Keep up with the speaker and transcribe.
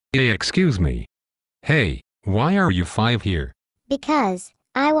Hey, excuse me. Hey, why are you five here? Because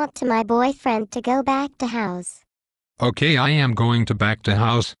I want to my boyfriend to go back to house. Okay, I am going to back to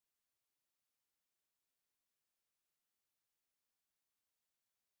house.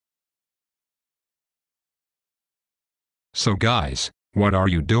 So guys, what are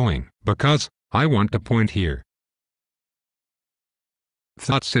you doing? Because I want to point here.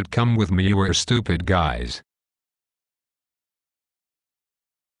 Thoughts it come with me, you are stupid guys.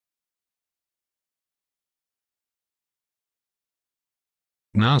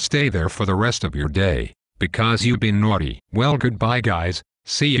 Now stay there for the rest of your day, because you've been naughty. Well, goodbye guys,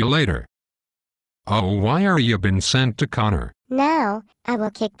 see you later. Oh, why are you been sent to Connor? Now, I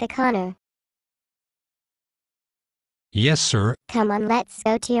will kick the Connor. Yes sir. Come on, let's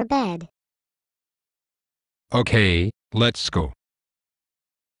go to your bed. Okay, let's go.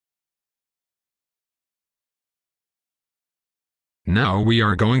 Now we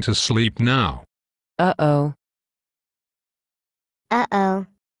are going to sleep now. Uh-oh. Uh-oh.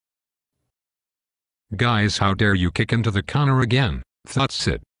 Guys, how dare you kick into the Connor again? That's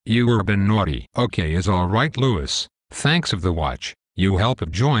it. You were been naughty. Okay, is alright Lewis. Thanks of the watch. You helped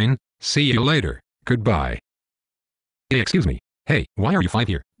join. See you later. Goodbye. Hey, excuse me. Hey, why are you five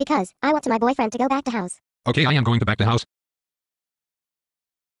here? Because I want to my boyfriend to go back to house. Okay, I am going to back to house.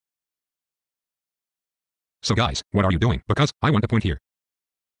 So guys, what are you doing? Because I want to point here.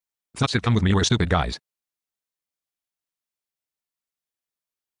 That's it, come with me, we're stupid guys.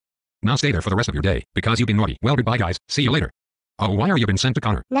 Now stay there for the rest of your day, because you've been naughty. Well, goodbye guys, see you later. Oh, why are you been sent to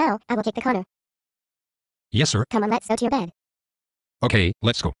Connor? Now, I will kick the Connor. Yes sir. Come on, let's go to your bed. Okay,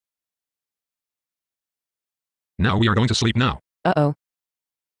 let's go. Now we are going to sleep now. Uh-oh.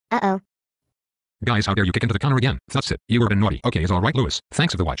 Uh-oh. Guys, how dare you kick into the Connor again? That's it, you were been naughty. Okay, is alright Lewis.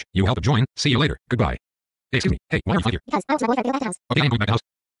 Thanks for the watch. You helped join. See you later. Goodbye. Hey, excuse me. Hey, why are you five here? Because I want to my boyfriend to go back to house. Okay, I am going back to house.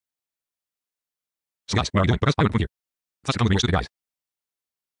 So guys, what are you doing? Because I want to point here. That's it, come with me, you're stupid guys. Now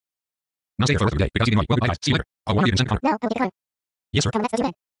stay there for the rest of your day, because you've been naughty. Well, goodbye guys, see you later. Oh, why are you been sent to Connor? Now, I will kick the Connor. Yes sir. Come on, let's go to your bed. Okay, let's go. Now we are going to sleep now. Uh-oh. Uh-oh. Guys, how dare you kick into the Connor again? That's it, you were been naughty. Okay, is alright Lewis. Thanks for the watch. You helped join. See you later. Goodbye. Hey, excuse me. Hey, why are you Because I want to my boyfriend to go back to house. okay, I'm going to house. So guys, what are you doing? Because I want to here. That's come with me, you're stupid guys. Now stay there for the day, because you've been naughty. See you later. Oh, why are you been sent to Connor? Now, I will kick the Connor. Yes sir. Come on, let's go to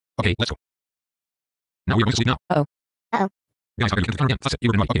bed. Okay, let's go. Now we're going to sleep now. Oh. Oh. Guys, how dare you kick into the Connor? That's it, you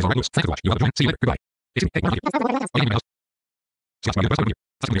were naughty. Thanks for the watch. See you later. Goodbye. Hey, excuse me. Hey, why are you been sent to Connor?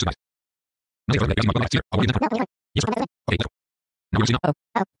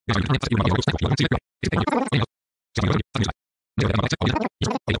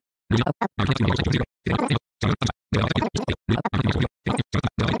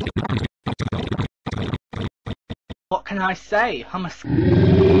 What can I say? I'm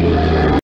a